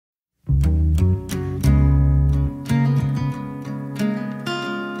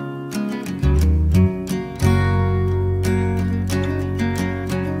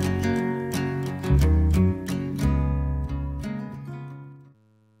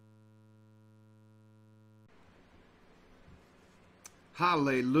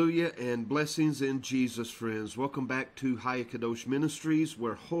Hallelujah and blessings in Jesus, friends. Welcome back to Hayakadosh Ministries,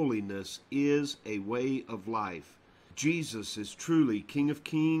 where holiness is a way of life. Jesus is truly King of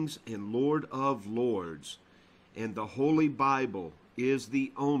Kings and Lord of Lords, and the Holy Bible is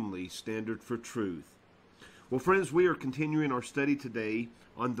the only standard for truth. Well, friends, we are continuing our study today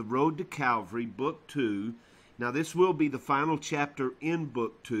on the Road to Calvary, Book 2. Now, this will be the final chapter in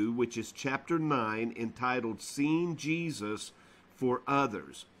Book 2, which is Chapter 9, entitled Seeing Jesus for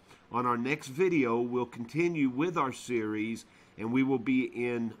Others. On our next video, we'll continue with our series, and we will be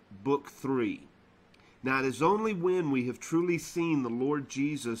in Book 3. Now, it is only when we have truly seen the Lord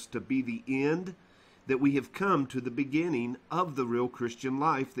Jesus to be the end that we have come to the beginning of the real Christian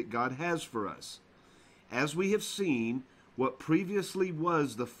life that God has for us. As we have seen, what previously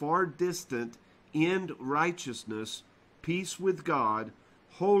was the far distant end righteousness, peace with God,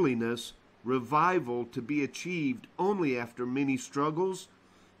 holiness, revival to be achieved only after many struggles,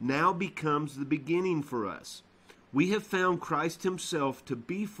 now becomes the beginning for us. We have found Christ himself to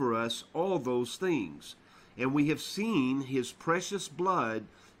be for us all those things, and we have seen his precious blood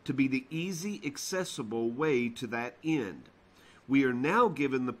to be the easy, accessible way to that end. We are now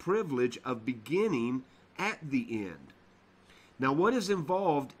given the privilege of beginning at the end. Now, what is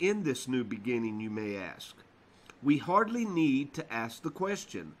involved in this new beginning, you may ask? We hardly need to ask the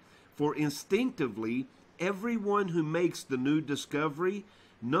question, for instinctively, everyone who makes the new discovery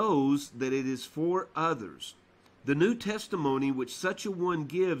knows that it is for others. The new testimony which such a one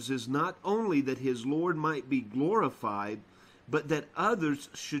gives is not only that his Lord might be glorified, but that others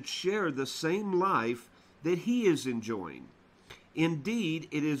should share the same life that he is enjoying. Indeed,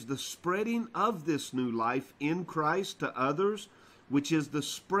 it is the spreading of this new life in Christ to others, which is the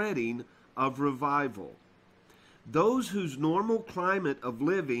spreading of revival. Those whose normal climate of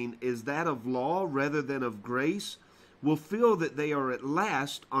living is that of law rather than of grace will feel that they are at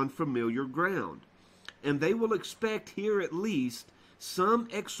last on familiar ground, and they will expect here at least some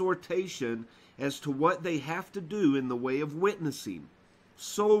exhortation as to what they have to do in the way of witnessing,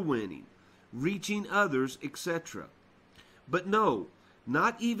 soul winning, reaching others, etc. But no,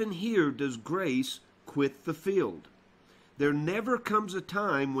 not even here does grace quit the field. There never comes a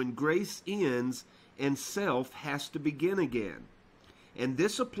time when grace ends and self has to begin again. And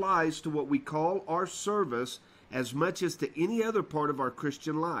this applies to what we call our service as much as to any other part of our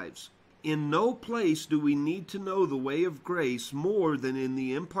Christian lives. In no place do we need to know the way of grace more than in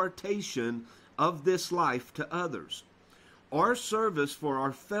the impartation of this life to others. Our service for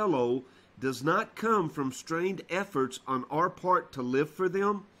our fellow does not come from strained efforts on our part to live for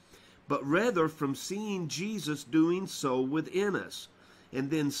them, but rather from seeing Jesus doing so within us, and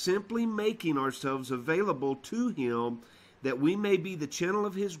then simply making ourselves available to him that we may be the channel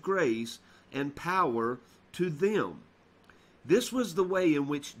of his grace and power to them. This was the way in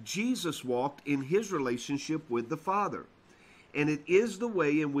which Jesus walked in his relationship with the Father, and it is the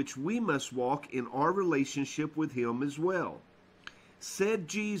way in which we must walk in our relationship with him as well. Said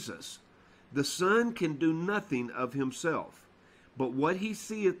Jesus, "The Son can do nothing of himself, but what he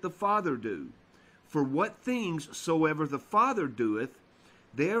seeth the Father do. For what things soever the Father doeth,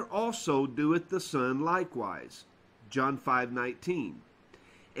 there also doeth the Son likewise." John 5:19.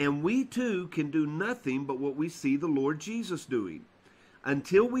 And we too can do nothing but what we see the Lord Jesus doing.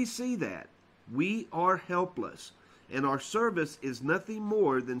 Until we see that, we are helpless, and our service is nothing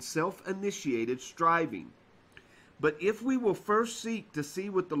more than self-initiated striving. But if we will first seek to see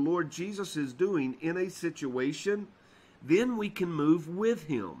what the Lord Jesus is doing in a situation, then we can move with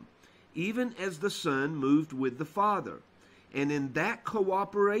him, even as the Son moved with the Father. And in that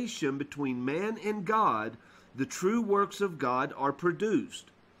cooperation between man and God, the true works of God are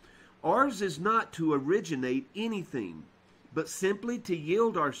produced. Ours is not to originate anything, but simply to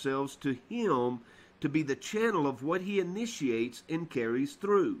yield ourselves to him to be the channel of what he initiates and carries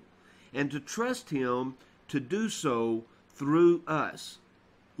through, and to trust him to do so through us.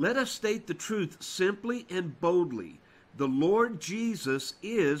 Let us state the truth simply and boldly. The Lord Jesus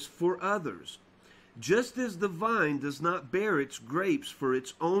is for others. Just as the vine does not bear its grapes for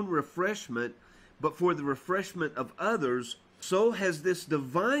its own refreshment, but for the refreshment of others, so has this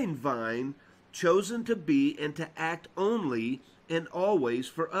divine vine chosen to be and to act only and always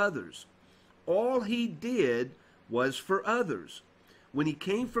for others. All he did was for others. When he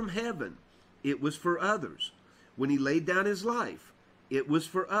came from heaven, it was for others. When he laid down his life, it was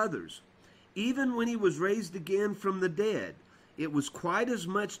for others. Even when he was raised again from the dead, it was quite as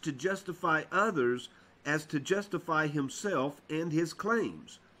much to justify others as to justify himself and his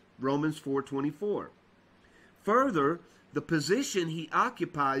claims. Romans 4:24. Further, the position he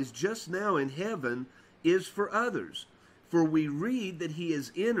occupies just now in heaven is for others. For we read that he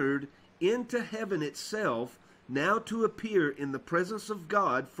has entered into heaven itself, now to appear in the presence of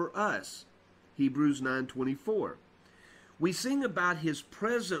God for us. Hebrews 9:24. We sing about his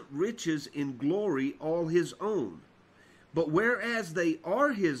present riches in glory, all his own. But whereas they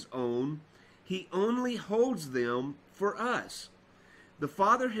are his own, he only holds them for us. The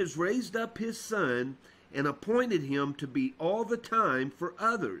Father has raised up his Son and appointed him to be all the time for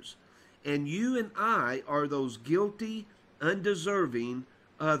others. And you and I are those guilty, undeserving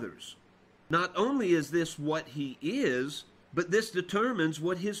others. Not only is this what he is, but this determines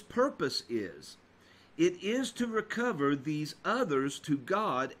what his purpose is. It is to recover these others to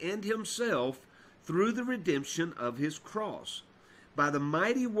God and himself through the redemption of his cross, by the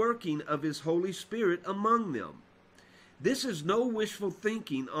mighty working of his Holy Spirit among them. This is no wishful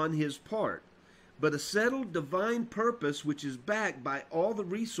thinking on his part, but a settled divine purpose which is backed by all the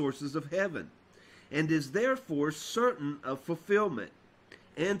resources of heaven, and is therefore certain of fulfillment.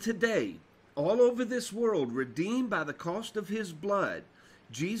 And today, all over this world, redeemed by the cost of his blood,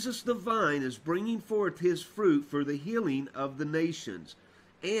 Jesus the vine is bringing forth his fruit for the healing of the nations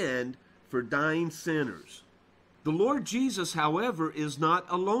and for dying sinners. The Lord Jesus, however, is not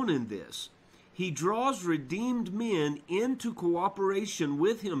alone in this. He draws redeemed men into cooperation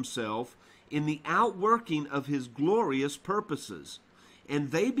with himself in the outworking of his glorious purposes,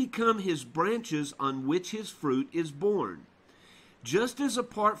 and they become his branches on which his fruit is borne. Just as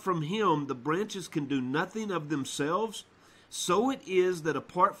apart from him the branches can do nothing of themselves, so it is that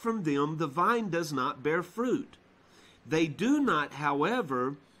apart from them the vine does not bear fruit. They do not,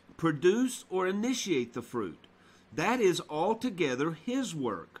 however, produce or initiate the fruit. That is altogether his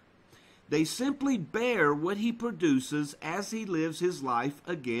work. They simply bear what he produces as he lives his life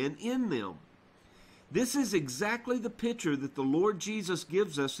again in them. This is exactly the picture that the Lord Jesus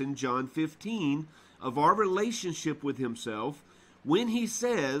gives us in John 15 of our relationship with himself when he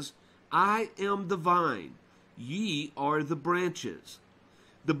says, I am the vine, ye are the branches.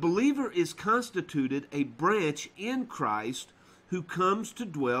 The believer is constituted a branch in Christ who comes to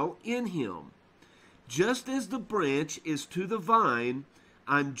dwell in him. Just as the branch is to the vine,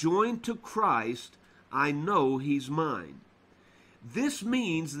 I'm joined to Christ, I know he's mine. This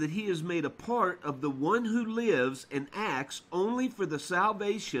means that he is made a part of the one who lives and acts only for the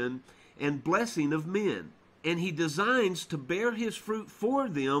salvation and blessing of men, and he designs to bear his fruit for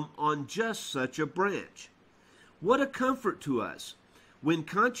them on just such a branch. What a comfort to us, when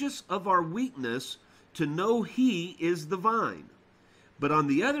conscious of our weakness, to know he is the vine. But on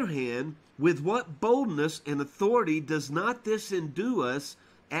the other hand, with what boldness and authority does not this endue us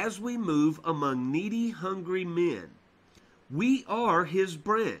as we move among needy, hungry men? We are his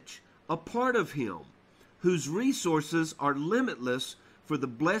branch, a part of him, whose resources are limitless for the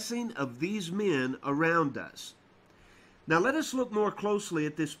blessing of these men around us. Now let us look more closely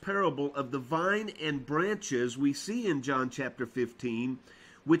at this parable of the vine and branches we see in John chapter 15,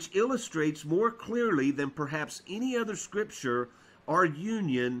 which illustrates more clearly than perhaps any other scripture our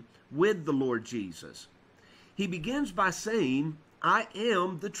union with the Lord Jesus. He begins by saying, I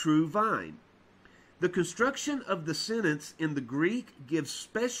am the true vine. The construction of the sentence in the Greek gives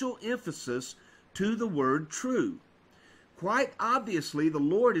special emphasis to the word true. Quite obviously, the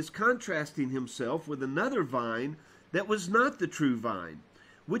Lord is contrasting himself with another vine that was not the true vine,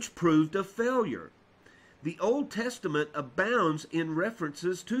 which proved a failure. The Old Testament abounds in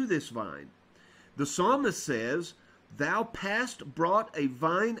references to this vine. The psalmist says, Thou hast brought a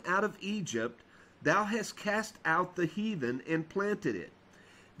vine out of Egypt, thou hast cast out the heathen and planted it.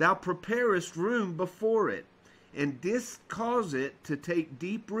 Thou preparest room before it, and didst cause it to take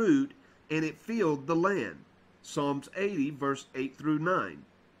deep root, and it filled the land. Psalms 80, verse 8 through 9.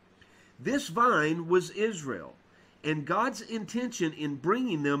 This vine was Israel, and God's intention in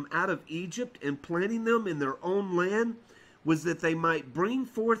bringing them out of Egypt and planting them in their own land was that they might bring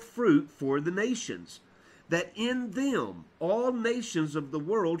forth fruit for the nations, that in them all nations of the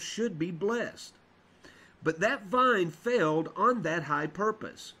world should be blessed. But that vine failed on that high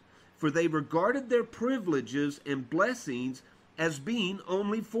purpose, for they regarded their privileges and blessings as being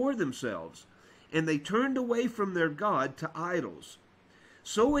only for themselves, and they turned away from their God to idols.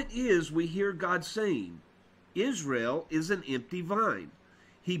 So it is we hear God saying, Israel is an empty vine.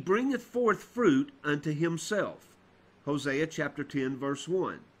 He bringeth forth fruit unto himself. Hosea chapter 10, verse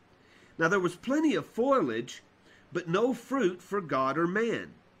 1. Now there was plenty of foliage, but no fruit for God or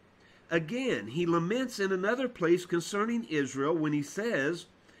man. Again, he laments in another place concerning Israel when he says,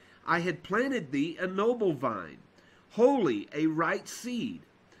 I had planted thee a noble vine, holy, a right seed.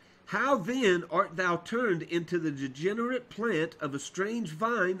 How then art thou turned into the degenerate plant of a strange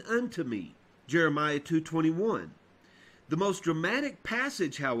vine unto me? Jeremiah 2:21. The most dramatic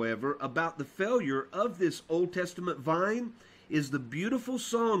passage, however, about the failure of this Old Testament vine is the beautiful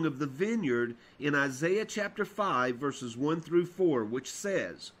song of the vineyard in Isaiah chapter 5, verses 1 through 4, which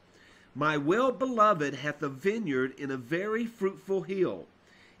says, "My well-beloved hath a vineyard in a very fruitful hill,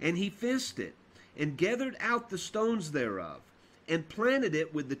 and he fenced it, and gathered out the stones thereof, and planted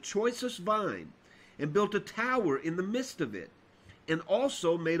it with the choicest vine, and built a tower in the midst of it, and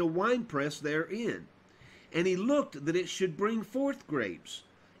also made a winepress therein. And he looked that it should bring forth grapes,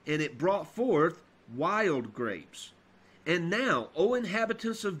 and it brought forth wild grapes. And now, O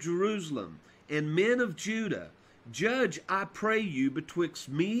inhabitants of Jerusalem, and men of Judah, judge, I pray you, betwixt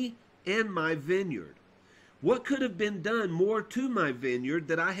me and my vineyard. What could have been done more to my vineyard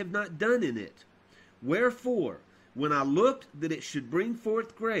that I have not done in it? Wherefore, when I looked that it should bring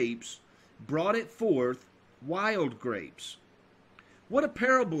forth grapes, brought it forth wild grapes." What a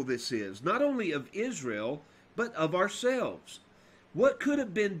parable this is, not only of Israel, but of ourselves. What could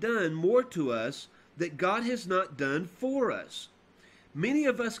have been done more to us that God has not done for us? Many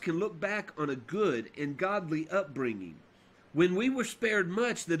of us can look back on a good and godly upbringing, when we were spared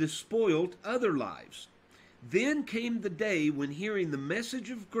much that has spoiled other lives. Then came the day when, hearing the message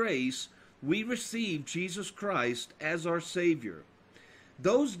of grace, we received Jesus Christ as our Savior.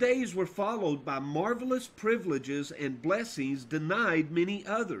 Those days were followed by marvelous privileges and blessings denied many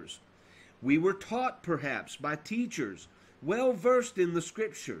others. We were taught, perhaps, by teachers well versed in the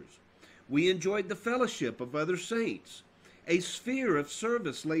Scriptures. We enjoyed the fellowship of other saints. A sphere of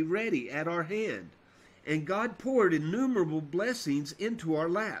service lay ready at our hand, and God poured innumerable blessings into our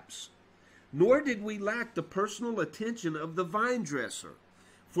laps. Nor did we lack the personal attention of the vine dresser,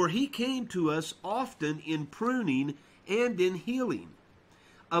 for he came to us often in pruning and in healing.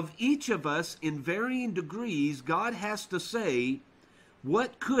 Of each of us in varying degrees, God has to say,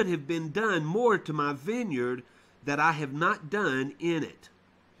 "What could have been done more to my vineyard that I have not done in it?"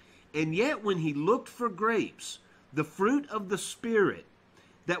 And yet when he looked for grapes, the fruit of the Spirit,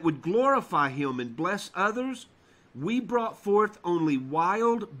 that would glorify him and bless others, we brought forth only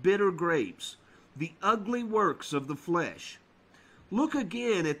wild, bitter grapes, the ugly works of the flesh. Look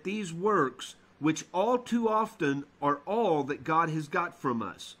again at these works, which all too often are all that God has got from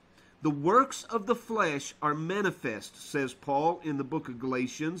us. The works of the flesh are manifest, says Paul in the book of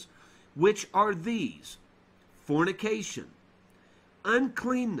Galatians, which are these: fornication,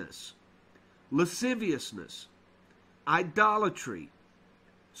 uncleanness, lasciviousness, idolatry,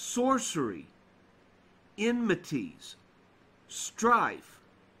 sorcery, enmities, strife,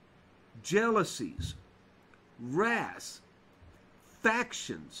 jealousies, wrath,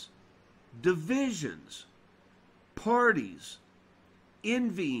 factions, divisions, parties,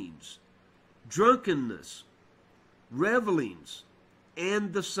 envyings, drunkenness, revelings,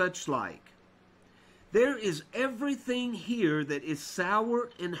 and the such like. There is everything here that is sour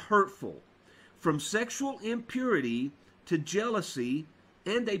and hurtful, from sexual impurity to jealousy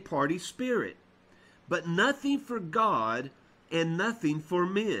and a party spirit, but nothing for God and nothing for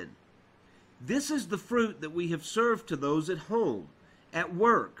men. This is the fruit that we have served to those at home, at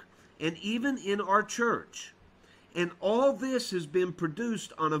work, and even in our church. And all this has been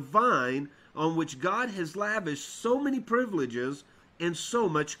produced on a vine on which God has lavished so many privileges and so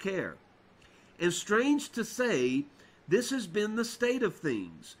much care. And strange to say, this has been the state of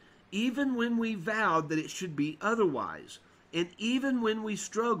things, even when we vowed that it should be otherwise, and even when we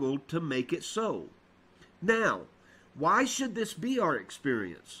struggled to make it so. Now, why should this be our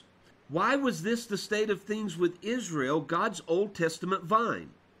experience? Why was this the state of things with Israel, God's Old Testament vine?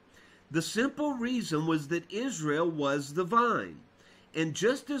 The simple reason was that Israel was the vine. And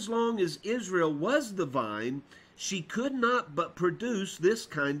just as long as Israel was the vine, she could not but produce this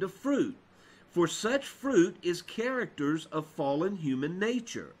kind of fruit. For such fruit is characters of fallen human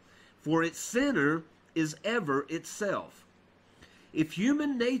nature, for its center is ever itself. If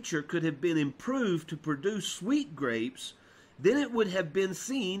human nature could have been improved to produce sweet grapes, then it would have been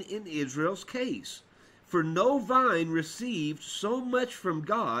seen in Israel's case. For no vine received so much from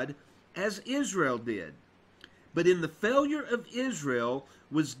God as Israel did. But in the failure of Israel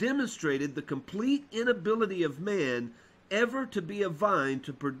was demonstrated the complete inability of man ever to be a vine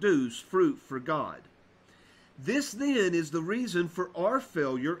to produce fruit for God. This then is the reason for our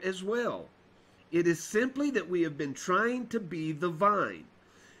failure as well. It is simply that we have been trying to be the vine.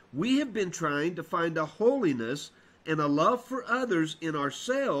 We have been trying to find a holiness and a love for others in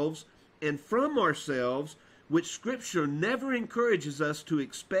ourselves and from ourselves, which Scripture never encourages us to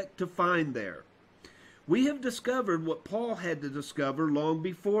expect to find there. We have discovered what Paul had to discover long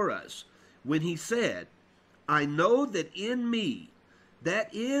before us, when he said, "I know that in me,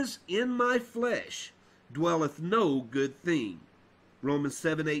 that is, in my flesh, dwelleth no good thing. Romans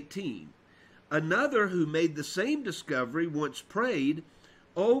 7:18. Another who made the same discovery once prayed,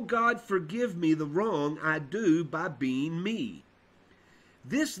 O God, forgive me the wrong I do by being me.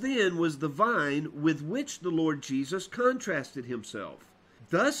 This then was the vine with which the Lord Jesus contrasted himself.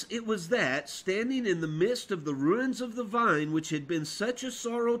 Thus it was that, standing in the midst of the ruins of the vine which had been such a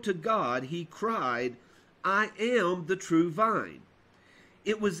sorrow to God, he cried, I am the true vine.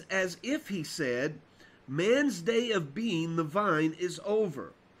 It was as if he said, man's day of being the vine is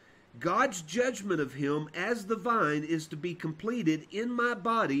over. God's judgment of him as the vine is to be completed in my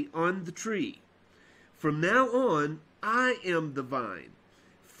body on the tree. From now on, I am the vine.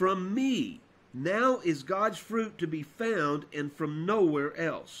 From me now is God's fruit to be found, and from nowhere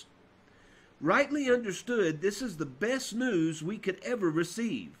else. Rightly understood, this is the best news we could ever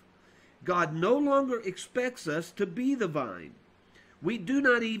receive. God no longer expects us to be the vine. We do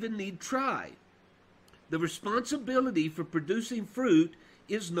not even need try. The responsibility for producing fruit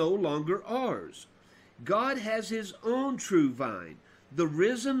is no longer ours. God has his own true vine, the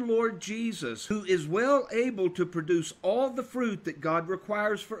risen Lord Jesus, who is well able to produce all the fruit that God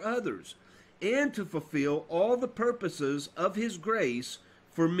requires for others, and to fulfill all the purposes of his grace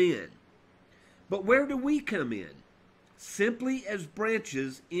for men. But where do we come in? Simply as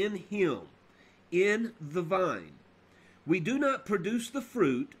branches in him, in the vine. We do not produce the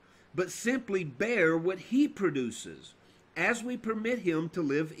fruit, but simply bear what he produces, as we permit him to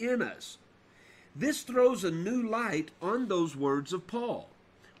live in us. This throws a new light on those words of Paul,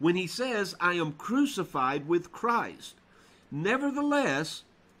 when he says, I am crucified with Christ. Nevertheless,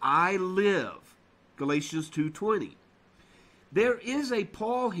 I live. Galatians 2:20. There is a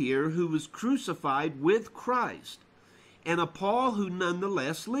Paul here who was crucified with Christ, and a Paul who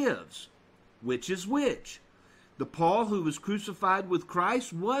nonetheless lives. Which is which? The Paul who was crucified with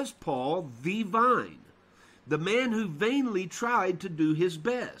Christ was Paul the vine, the man who vainly tried to do his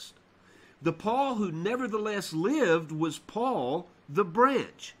best. The Paul who nevertheless lived was Paul the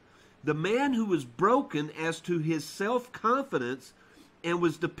branch, the man who was broken as to his self-confidence and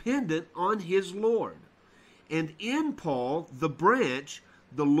was dependent on his Lord. And in Paul, the branch,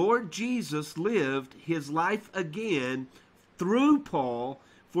 the Lord Jesus lived his life again through Paul,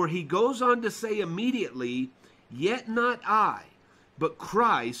 for he goes on to say immediately, Yet not I, but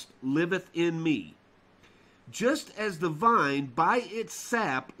Christ liveth in me. Just as the vine by its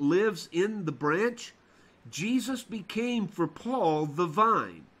sap lives in the branch, Jesus became for Paul the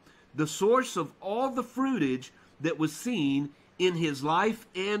vine, the source of all the fruitage that was seen in his life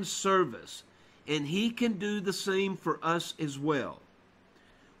and service, and he can do the same for us as well.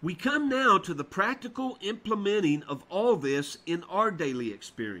 We come now to the practical implementing of all this in our daily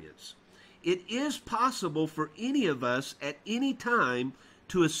experience. It is possible for any of us at any time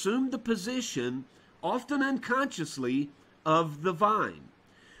to assume the position, often unconsciously, of the vine.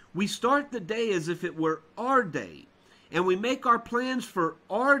 We start the day as if it were our day, and we make our plans for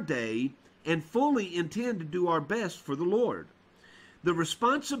our day and fully intend to do our best for the Lord. The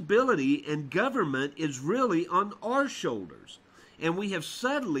responsibility and government is really on our shoulders, and we have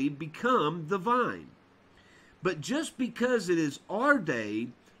suddenly become the vine. But just because it is our day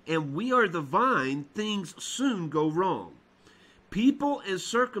and we are the vine, things soon go wrong. People and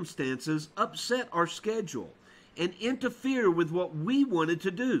circumstances upset our schedule and interfere with what we wanted to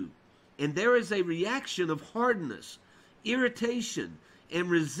do, and there is a reaction of hardness, irritation,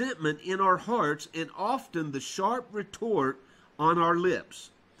 and resentment in our hearts, and often the sharp retort on our lips.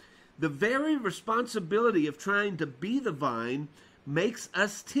 The very responsibility of trying to be the vine makes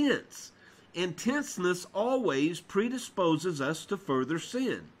us tense, and tenseness always predisposes us to further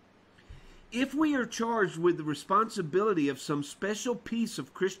sin. If we are charged with the responsibility of some special piece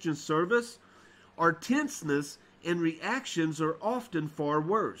of Christian service, our tenseness and reactions are often far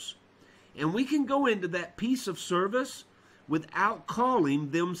worse, and we can go into that piece of service without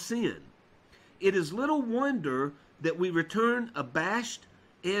calling them sin. It is little wonder that we return abashed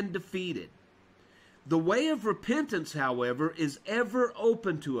and defeated. The way of repentance, however, is ever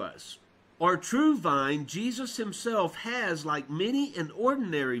open to us. Our true vine, Jesus himself, has, like many an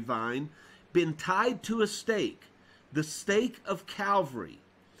ordinary vine, been tied to a stake, the stake of Calvary.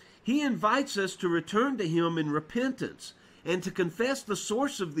 He invites us to return to him in repentance and to confess the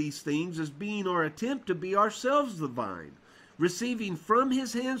source of these things as being our attempt to be ourselves the vine, receiving from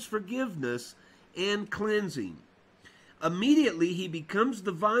his hands forgiveness and cleansing. Immediately he becomes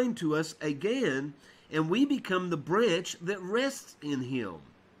the vine to us again, and we become the branch that rests in him.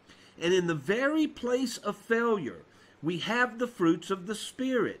 And in the very place of failure, we have the fruits of the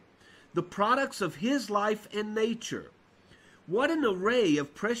Spirit, the products of his life and nature. What an array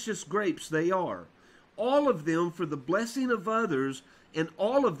of precious grapes they are, all of them for the blessing of others, and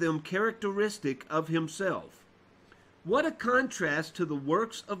all of them characteristic of himself. What a contrast to the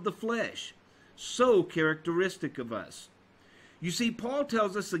works of the flesh, so characteristic of us. You see, Paul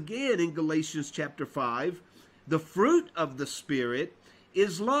tells us again in Galatians chapter 5, the fruit of the Spirit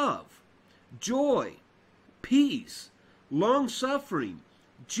is love, joy, peace, long-suffering,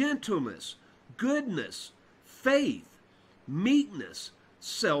 gentleness, goodness, faith, meekness,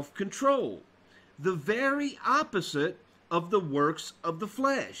 self-control, the very opposite of the works of the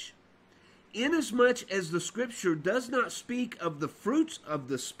flesh. Inasmuch as the Scripture does not speak of the fruits of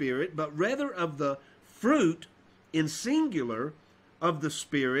the Spirit, but rather of the fruit in singular of the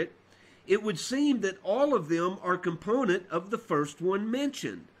Spirit, it would seem that all of them are component of the first one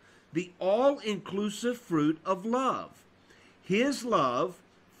mentioned, the all-inclusive fruit of love, his love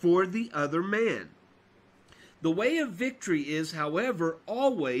for the other man. The way of victory is, however,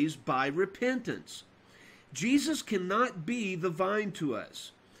 always by repentance. Jesus cannot be the vine to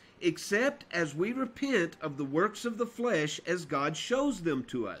us, except as we repent of the works of the flesh as God shows them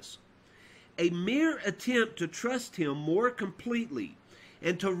to us. A mere attempt to trust him more completely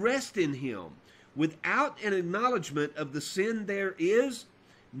and to rest in him without an acknowledgement of the sin there is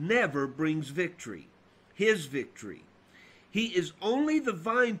never brings victory, his victory. He is only the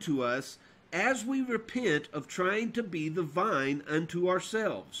vine to us as we repent of trying to be the vine unto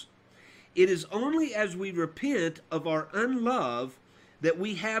ourselves. It is only as we repent of our unlove that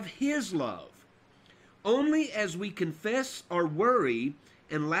we have his love. Only as we confess our worry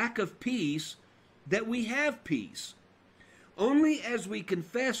and lack of peace that we have peace. Only as we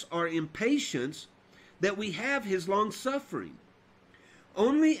confess our impatience that we have his long-suffering.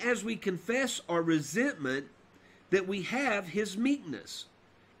 Only as we confess our resentment that we have his meekness,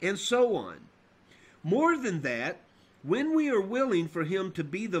 and so on. More than that, when we are willing for him to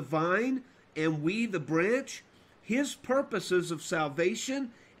be the vine and we the branch, his purposes of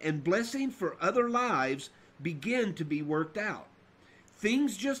salvation and blessing for other lives begin to be worked out.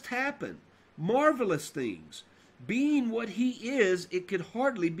 Things just happen, marvelous things. Being what he is, it could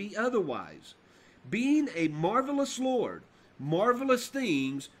hardly be otherwise. Being a marvelous Lord, marvelous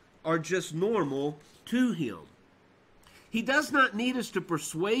things are just normal to him. He does not need us to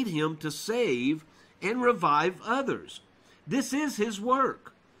persuade him to save and revive others. This is his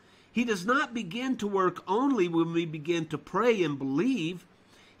work. He does not begin to work only when we begin to pray and believe.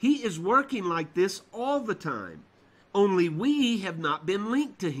 He is working like this all the time. Only we have not been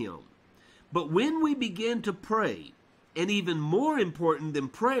linked to him. But when we begin to pray, and even more important than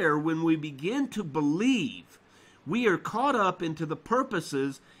prayer, when we begin to believe, we are caught up into the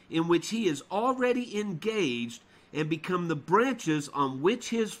purposes in which he is already engaged and become the branches on which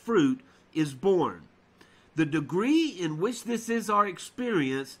his fruit is born. The degree in which this is our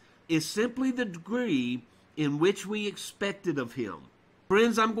experience is simply the degree in which we expect it of him.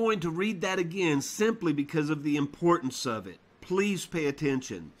 Friends, I'm going to read that again simply because of the importance of it. Please pay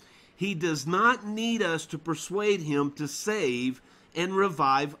attention. He does not need us to persuade him to save and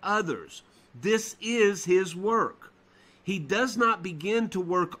revive others. This is his work. He does not begin to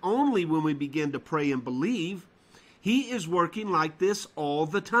work only when we begin to pray and believe. He is working like this all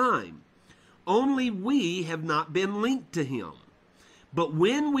the time. Only we have not been linked to him. But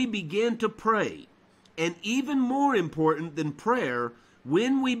when we begin to pray, and even more important than prayer,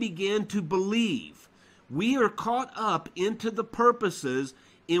 when we begin to believe, we are caught up into the purposes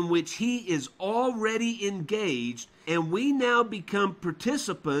in which he is already engaged, and we now become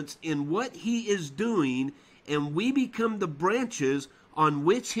participants in what he is doing, and we become the branches on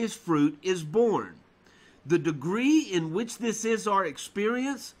which his fruit is born. The degree in which this is our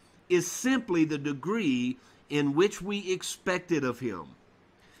experience is simply the degree in which we expect it of him.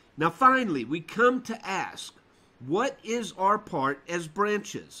 Now finally, we come to ask, what is our part as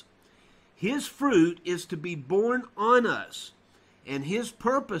branches? His fruit is to be born on us, and his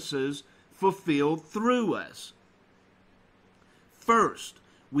purposes fulfilled through us. First,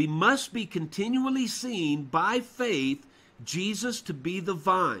 we must be continually seeing by faith Jesus to be the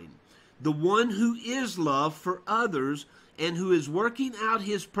vine, the one who is love for others and who is working out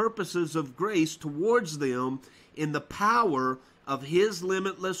his purposes of grace towards them in the power of his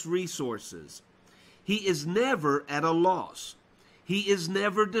limitless resources. He is never at a loss. He is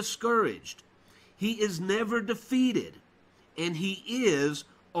never discouraged. He is never defeated. And he is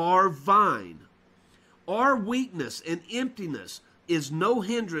our vine. Our weakness and emptiness is no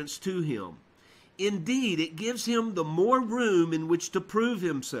hindrance to him. Indeed, it gives him the more room in which to prove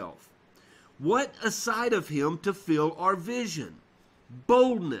himself. What a sight of him to fill our vision.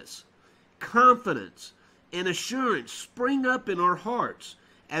 Boldness, confidence, and assurance spring up in our hearts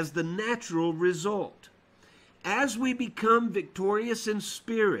as the natural result. As we become victorious in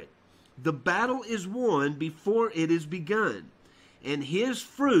spirit, the battle is won before it is begun, and his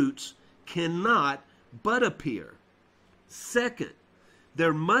fruits cannot but appear. Second,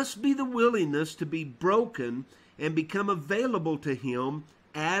 there must be the willingness to be broken and become available to him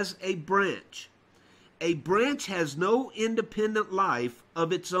as a branch. A branch has no independent life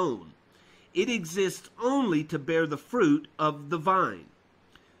of its own. It exists only to bear the fruit of the vine.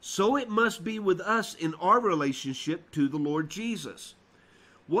 So it must be with us in our relationship to the Lord Jesus.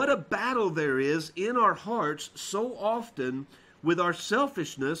 What a battle there is in our hearts so often with our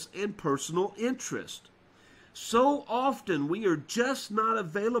selfishness and personal interest. So often we are just not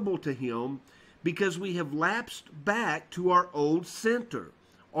available to him because we have lapsed back to our old center,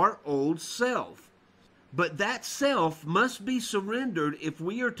 our old self. But that self must be surrendered if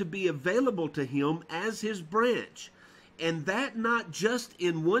we are to be available to him as his branch, and that not just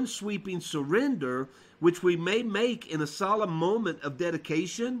in one sweeping surrender, which we may make in a solemn moment of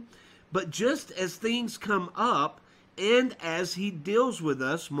dedication, but just as things come up and as he deals with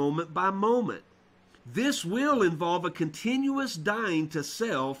us moment by moment. This will involve a continuous dying to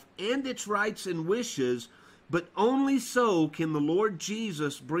self and its rights and wishes, but only so can the Lord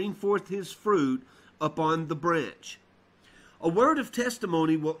Jesus bring forth his fruit upon the branch. A word of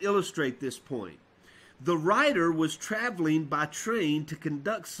testimony will illustrate this point. The writer was traveling by train to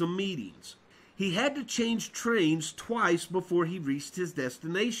conduct some meetings. He had to change trains twice before he reached his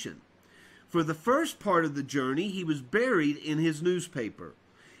destination. For the first part of the journey, he was buried in his newspaper.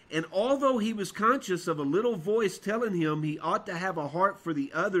 And although he was conscious of a little voice telling him he ought to have a heart for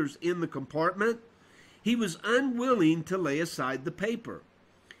the others in the compartment, he was unwilling to lay aside the paper.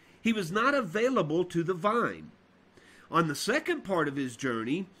 He was not available to the vine. On the second part of his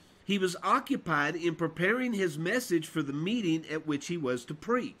journey, he was occupied in preparing his message for the meeting at which he was to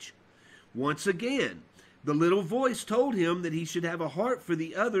preach. Once again, the little voice told him that he should have a heart for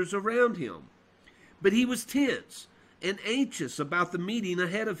the others around him. But he was tense and anxious about the meeting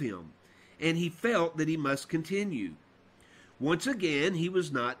ahead of him, and he felt that he must continue. Once again, he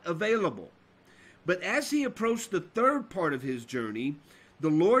was not available. But as he approached the third part of his journey, the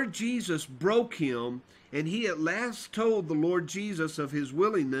Lord Jesus broke him, and he at last told the Lord Jesus of his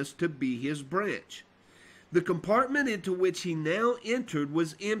willingness to be his branch. The compartment into which he now entered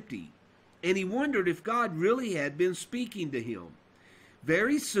was empty, and he wondered if God really had been speaking to him.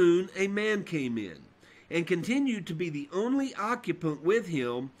 Very soon a man came in, and continued to be the only occupant with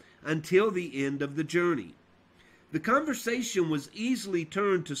him until the end of the journey. The conversation was easily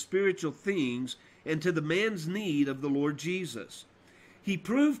turned to spiritual things and to the man's need of the Lord Jesus. He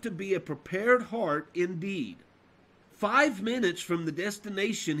proved to be a prepared heart indeed. 5 minutes from the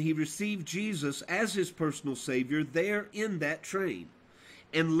destination, he received Jesus as his personal Savior there in that train.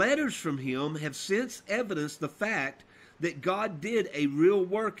 And letters from him have since evidenced the fact that God did a real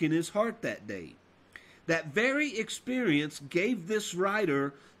work in his heart that day. That very experience gave this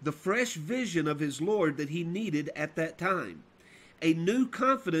writer the fresh vision of his Lord that he needed at that time. A new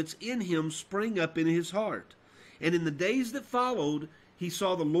confidence in him sprang up in his heart. And in the days that followed, he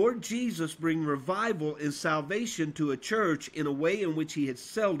saw the Lord Jesus bring revival and salvation to a church in a way in which he had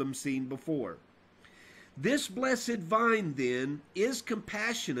seldom seen before. This blessed vine, then, is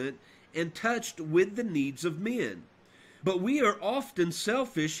compassionate and touched with the needs of men. But we are often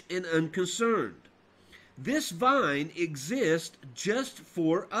selfish and unconcerned. This vine exists just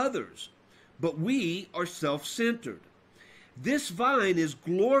for others, but we are self-centered. This vine is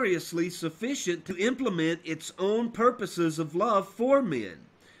gloriously sufficient to implement its own purposes of love for men,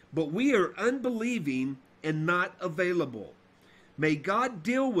 but we are unbelieving and not available. May God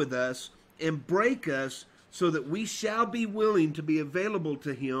deal with us and break us so that we shall be willing to be available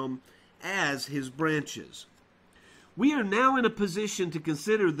to him as his branches. We are now in a position to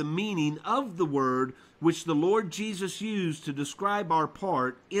consider the meaning of the word which the Lord Jesus used to describe our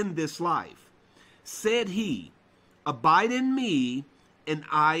part in this life. Said he, "Abide in me, and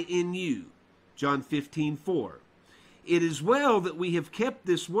I in you." John 15:4. It is well that we have kept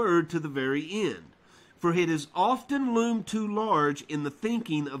this word to the very end, for it has often loomed too large in the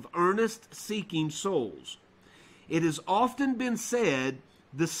thinking of earnest seeking souls. It has often been said,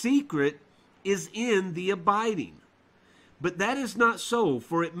 the secret is in the abiding. But that is not so,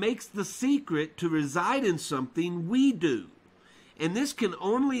 for it makes the secret to reside in something we do. And this can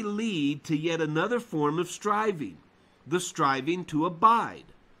only lead to yet another form of striving, the striving to abide.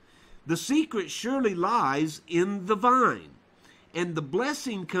 The secret surely lies in the vine, and the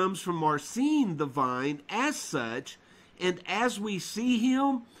blessing comes from our seeing the vine as such, and as we see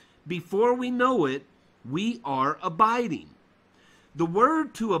him, before we know it, we are abiding. The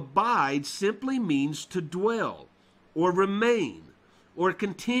word to abide simply means to dwell, or remain, or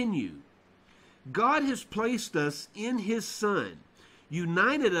continue. God has placed us in His Son,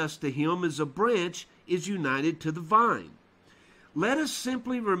 united us to Him as a branch is united to the vine. Let us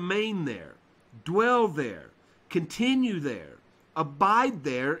simply remain there, dwell there, continue there, abide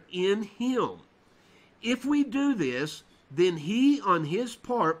there in Him. If we do this, then He on His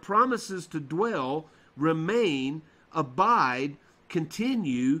part promises to dwell, remain, abide,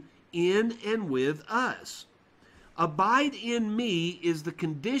 continue in and with us. Abide in me is the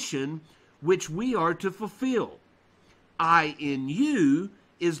condition which we are to fulfill. I in you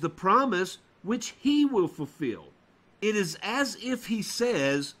is the promise which He will fulfill. It is as if He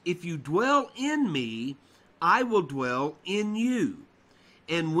says, if you dwell in me, I will dwell in you.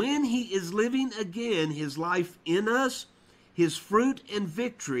 And when He is living again His life in us, His fruit and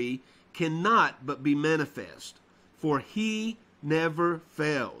victory cannot but be manifest, for He never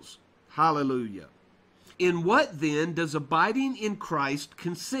fails. Hallelujah. In what then does abiding in Christ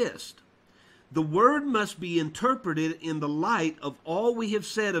consist? The word must be interpreted in the light of all we have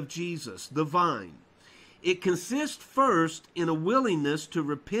said of Jesus, the vine. It consists first in a willingness to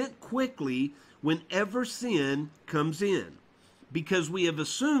repent quickly whenever sin comes in, because we have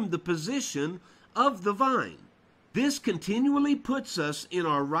assumed the position of the vine. This continually puts us in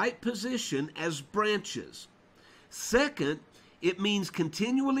our right position as branches. Second, it means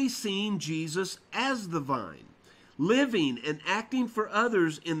continually seeing Jesus as the vine, living and acting for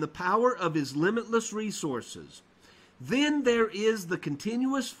others in the power of His limitless resources. Then there is the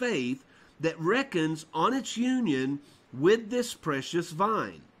continuous faith that reckons on its union with this precious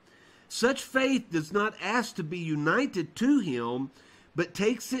vine. Such faith does not ask to be united to Him, but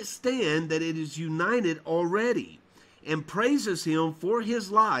takes its stand that it is united already, and praises Him for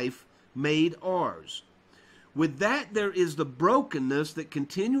His life made ours. With that, there is the brokenness that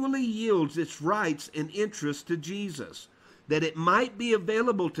continually yields its rights and interests to Jesus, that it might be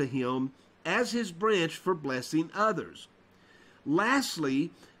available to Him as His branch for blessing others.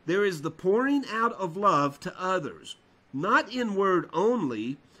 Lastly, there is the pouring out of love to others, not in word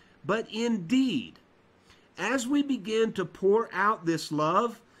only, but in deed. As we begin to pour out this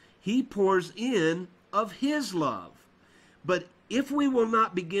love, He pours in of His love. But if we will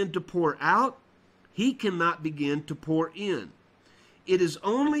not begin to pour out, He cannot begin to pour in. It is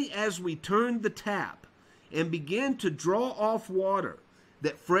only as we turn the tap and begin to draw off water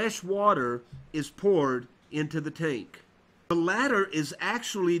that fresh water is poured into the tank. The latter is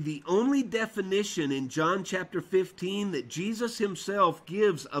actually the only definition in John chapter 15 that Jesus Himself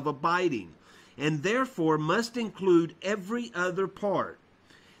gives of abiding, and therefore must include every other part.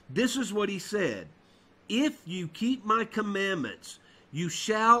 This is what He said, "If you keep my commandments, you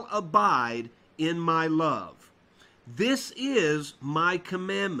shall abide in my love. This is my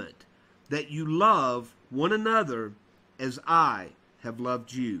commandment, that you love one another as I have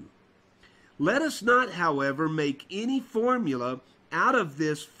loved you." Let us not, however, make any formula out of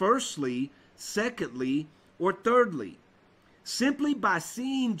this firstly, secondly, or thirdly. Simply by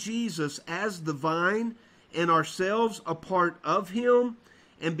seeing Jesus as the vine and ourselves a part of Him,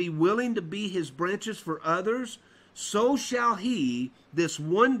 and be willing to be His branches for others, so shall He, this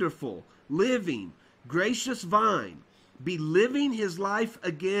wonderful, living, gracious vine, be living His life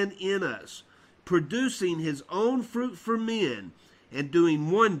again in us, producing His own fruit for men, and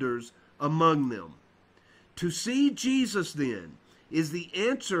doing wonders among them. To see Jesus, then, is the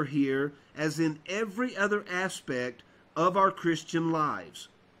answer here, as in every other aspect of our Christian lives.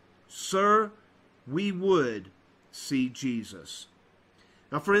 Sir, we would see Jesus.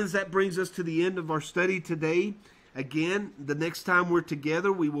 Now, friends, that brings us to the end of our study today. Again, the next time we're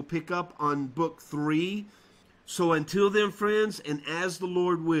together, we will pick up on book 3. So until then, friends, and as the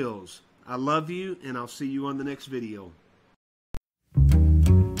Lord wills, I love you, and I'll see you on the next video.